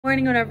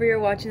Morning, whenever you're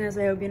watching this,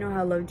 I hope you know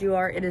how loved you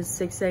are. It is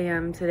 6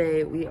 a.m.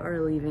 today. We are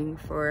leaving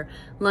for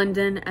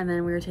London and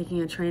then we are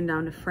taking a train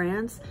down to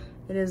France.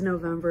 It is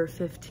November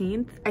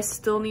 15th. I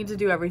still need to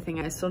do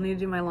everything. I still need to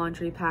do my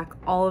laundry, pack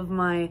all of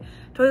my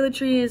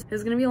toiletries.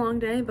 It's gonna be a long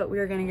day, but we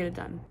are gonna get it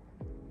done.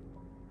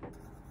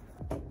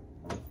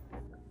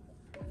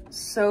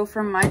 So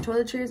from my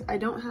toiletries, I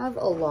don't have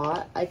a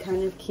lot. I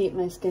kind of keep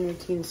my skin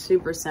routine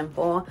super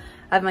simple.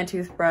 I have my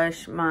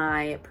toothbrush,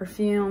 my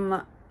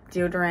perfume,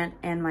 deodorant,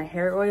 and my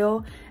hair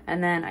oil,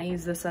 and then I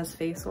use this as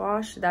face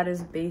wash. That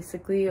is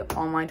basically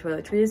all my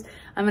toiletries.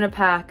 I'm gonna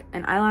pack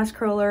an eyelash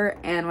curler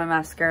and my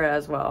mascara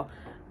as well,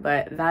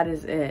 but that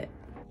is it.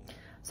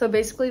 So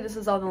basically this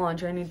is all the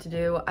laundry I need to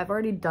do. I've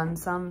already done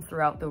some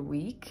throughout the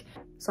week,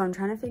 so I'm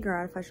trying to figure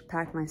out if I should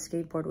pack my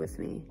skateboard with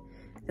me.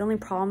 The only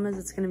problem is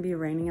it's gonna be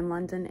raining in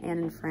London and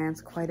in France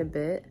quite a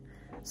bit,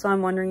 so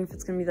I'm wondering if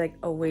it's gonna be like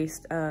a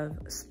waste of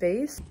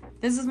space.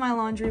 This is my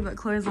laundry, but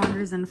Chloe's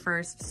laundry is in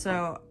first,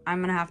 so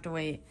I'm gonna have to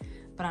wait.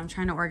 But I'm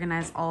trying to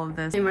organize all of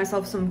this. I made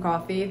myself some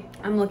coffee.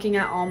 I'm looking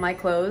at all my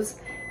clothes,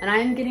 and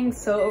I'm getting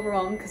so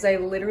overwhelmed because I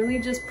literally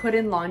just put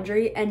in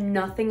laundry and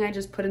nothing I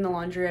just put in the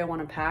laundry I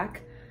wanna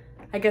pack.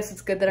 I guess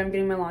it's good that I'm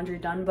getting my laundry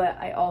done, but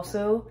I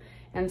also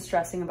am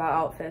stressing about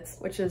outfits,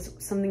 which is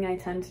something I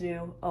tend to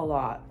do a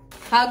lot.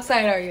 How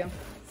excited are you?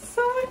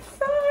 So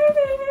excited!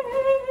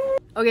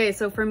 Okay,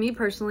 so for me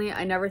personally,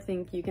 I never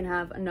think you can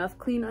have enough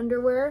clean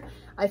underwear.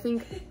 I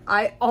think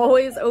I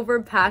always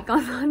overpack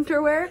on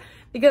underwear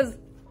because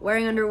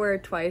wearing underwear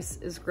twice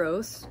is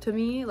gross to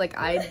me. Like,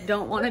 I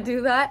don't want to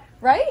do that,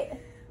 right?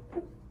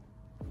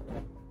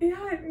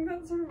 Yeah, I think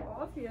that's sort of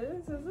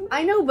obvious, isn't it?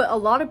 I know, but a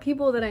lot of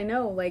people that I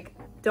know, like,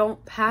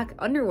 don't pack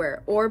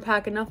underwear or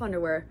pack enough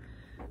underwear.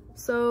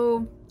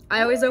 So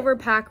I always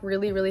overpack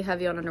really, really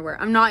heavy on underwear.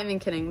 I'm not even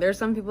kidding. There's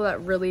some people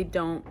that really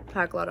don't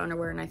pack a lot of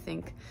underwear, and I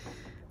think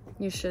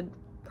you should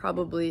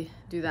probably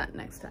do that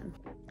next time.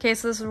 Okay,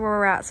 so this is where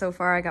we're at so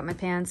far. I got my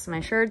pants, my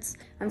shirts.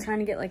 I'm trying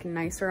to get like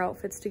nicer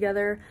outfits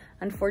together.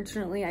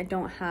 Unfortunately, I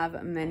don't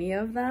have many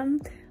of them.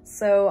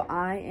 So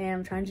I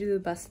am trying to do the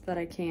best that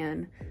I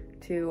can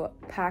to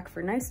pack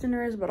for nice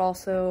dinners, but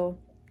also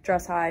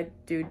dress how I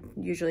do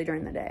usually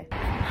during the day.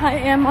 I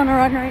am on a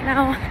run right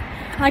now.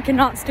 I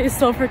cannot stay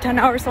still for 10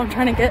 hours, so I'm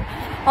trying to get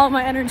all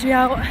my energy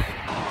out.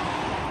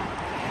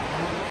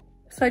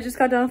 So I just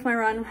got done with my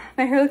run.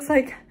 My hair looks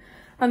like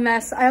a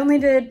mess. I only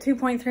did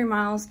 2.3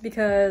 miles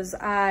because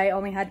I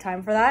only had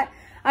time for that.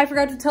 I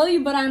forgot to tell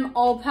you, but I'm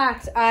all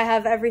packed. I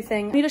have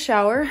everything. I need a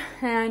shower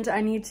and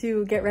I need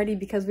to get ready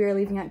because we are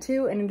leaving at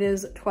 2 and it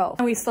is 12.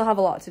 And we still have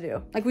a lot to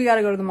do. Like, we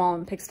gotta go to the mall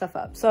and pick stuff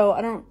up. So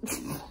I don't...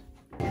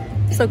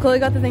 So Chloe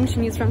got the things she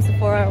needs from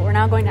Sephora. We're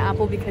now going to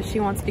Apple because she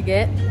wants to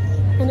get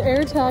an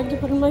air tag to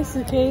put in my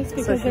suitcase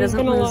because so there's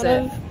been a lot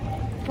of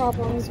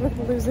problems with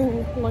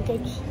losing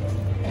luggage.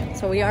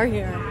 So we are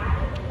here.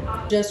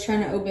 Just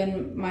trying to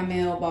open my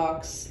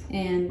mailbox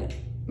and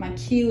my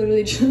key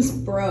literally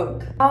just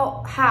broke.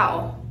 Oh,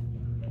 how?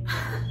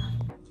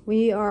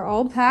 We are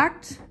all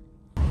packed.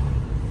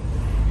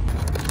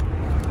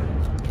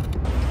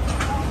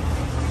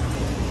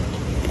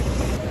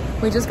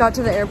 We just got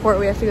to the airport.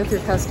 We have to go through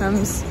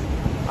customs.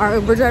 Our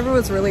Uber driver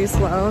was really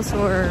slow, so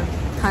we're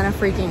kind of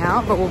freaking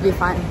out, but we'll be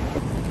fine.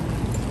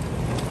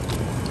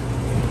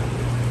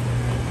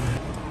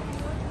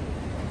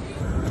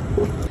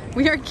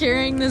 We are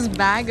carrying this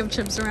bag of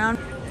chips around.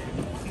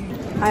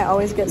 I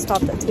always get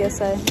stopped at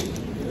TSA,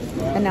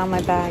 and now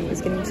my bag is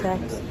getting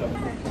checked.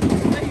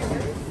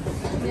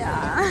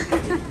 Yeah.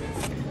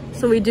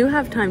 So we do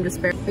have time to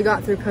spare. We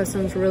got through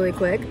customs really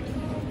quick.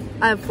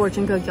 I have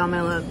fortune cookie on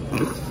my lip.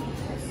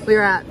 We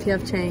are at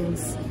PF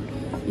Chang's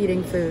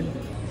eating food.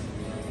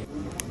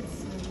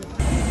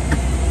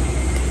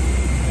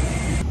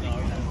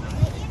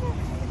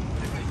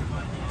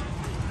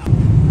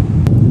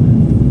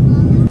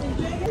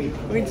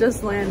 We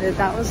just landed.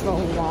 That was the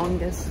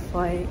longest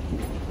flight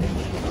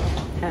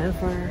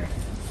ever.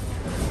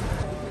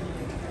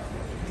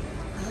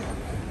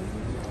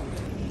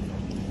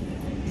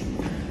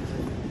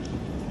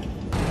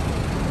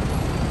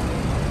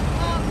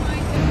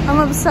 I'm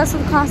obsessed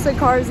with classic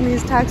cars and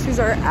these taxis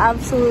are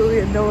absolutely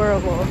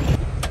adorable.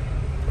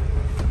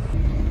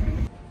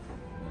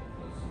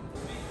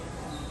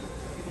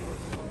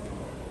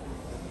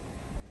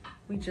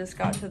 We just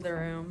got to the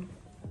room.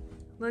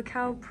 Look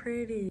how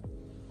pretty.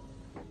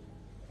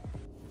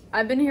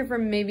 I've been here for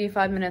maybe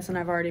 5 minutes and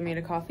I've already made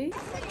a coffee.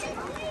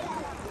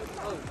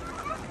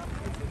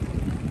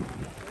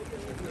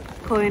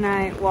 Chloe and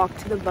I walked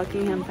to the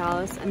Buckingham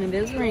Palace and it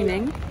is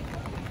raining.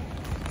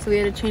 So we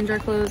had to change our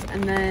clothes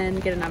and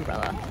then get an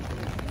umbrella.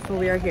 So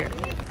we are here.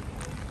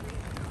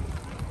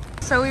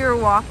 So we were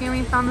walking and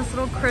we found this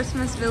little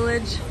Christmas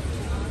village.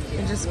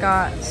 We just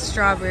got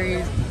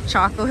strawberries,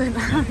 chocolate,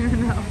 I don't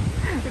even know.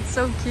 It's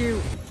so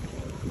cute.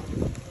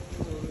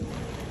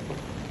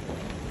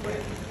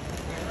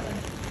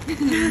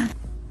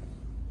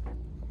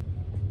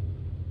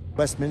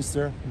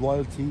 Westminster,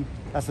 royalty,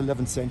 that's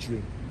 11th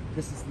century.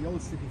 This is the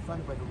old city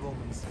founded by the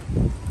Romans.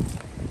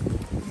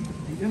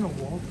 The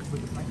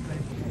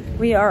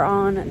We are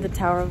on the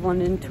Tower of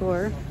London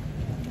tour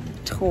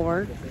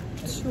to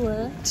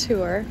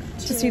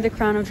see the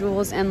Crown of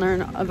Jewels and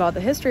learn about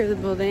the history of the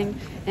building.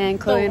 And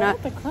Chloe and I.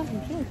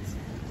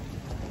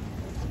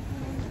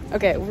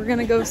 Okay, we're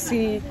gonna go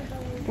see.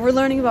 We're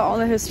learning about all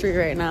the history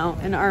right now,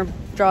 and our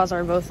jaws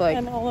are both like.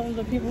 And all of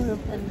the people who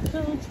have been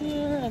killed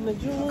here, and the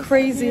jewels.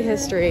 Crazy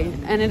history,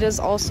 and it is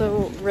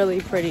also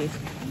really pretty,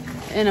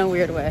 in a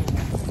weird way.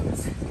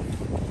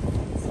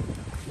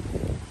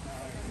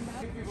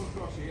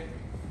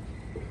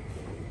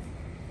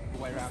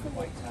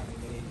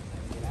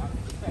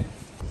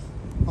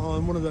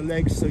 On one of the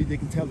legs so they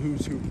can tell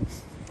who's who.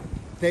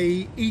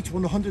 They eat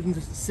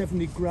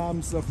 170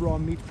 grams of raw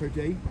meat per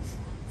day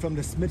from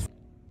the Smith.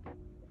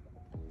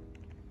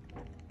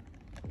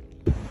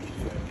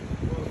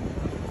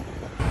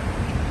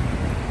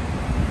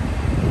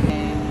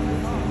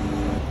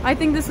 I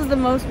think this is the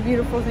most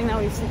beautiful thing that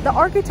we've seen. The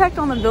architect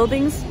on the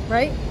buildings,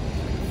 right?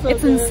 So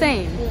it's good.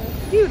 insane. Yeah.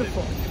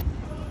 Beautiful.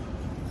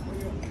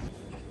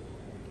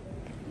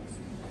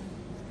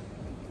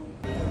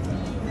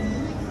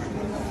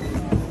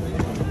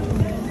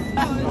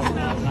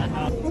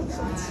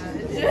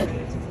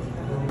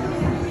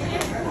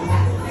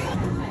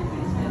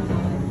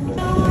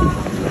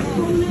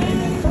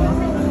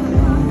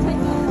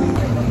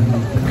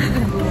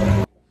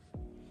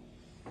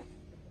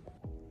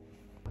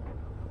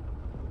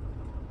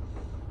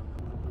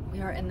 We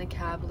are in the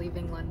cab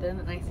leaving London,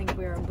 and I think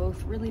we are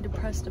both really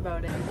depressed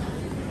about it.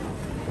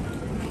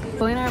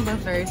 Chloe and I are both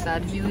very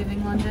sad to be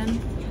leaving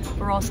London.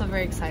 We're also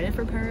very excited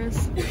for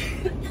Paris,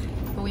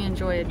 but we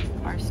enjoyed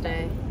our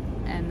stay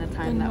and the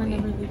time that we...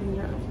 never leaving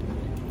Europe.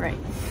 Right.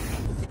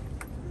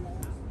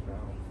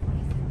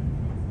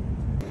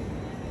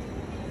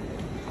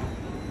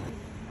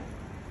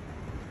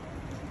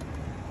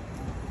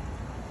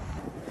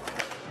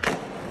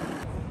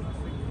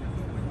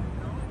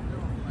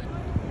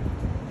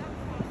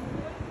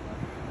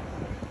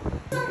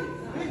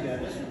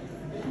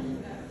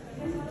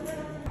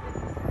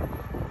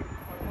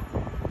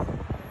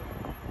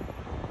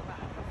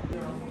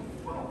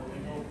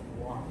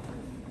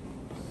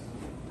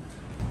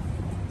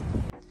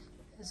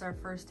 It's our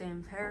first day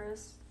in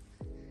Paris.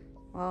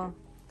 Well,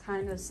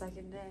 kind of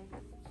second day.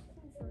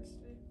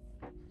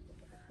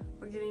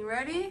 We're getting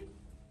ready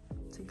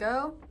to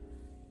go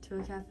to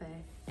a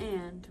cafe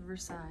and to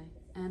Versailles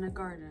and a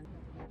garden.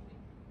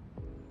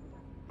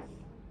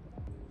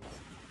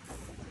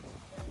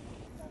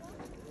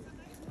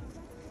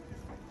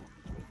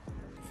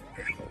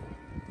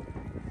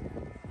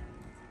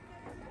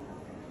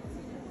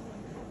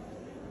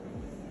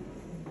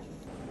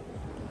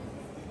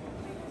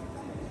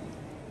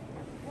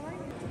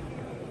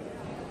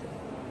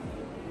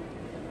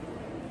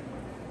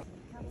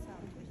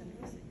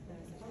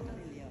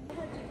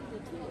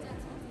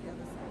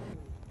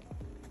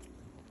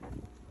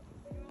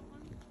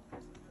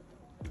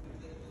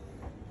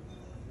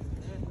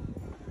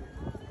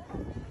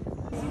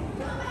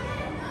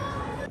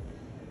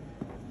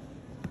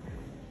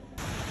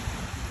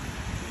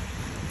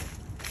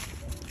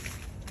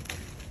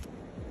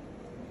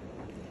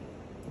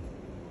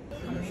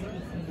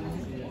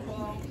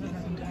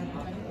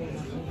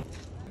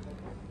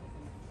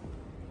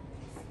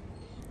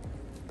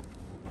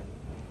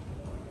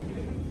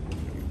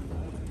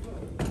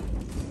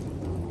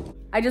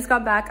 I just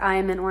got back. I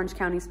am in Orange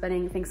County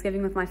spending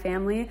Thanksgiving with my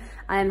family.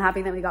 I am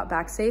happy that we got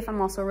back safe. I'm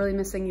also really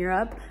missing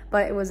Europe,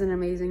 but it was an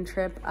amazing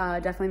trip.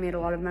 Definitely made a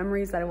lot of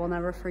memories that I will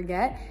never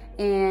forget.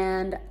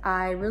 And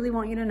I really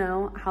want you to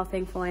know how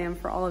thankful I am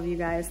for all of you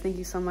guys. Thank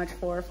you so much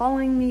for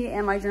following me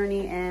and my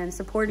journey and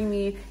supporting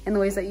me in the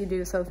ways that you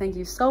do. So thank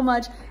you so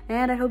much.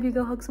 And I hope you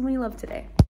go hug someone you love today.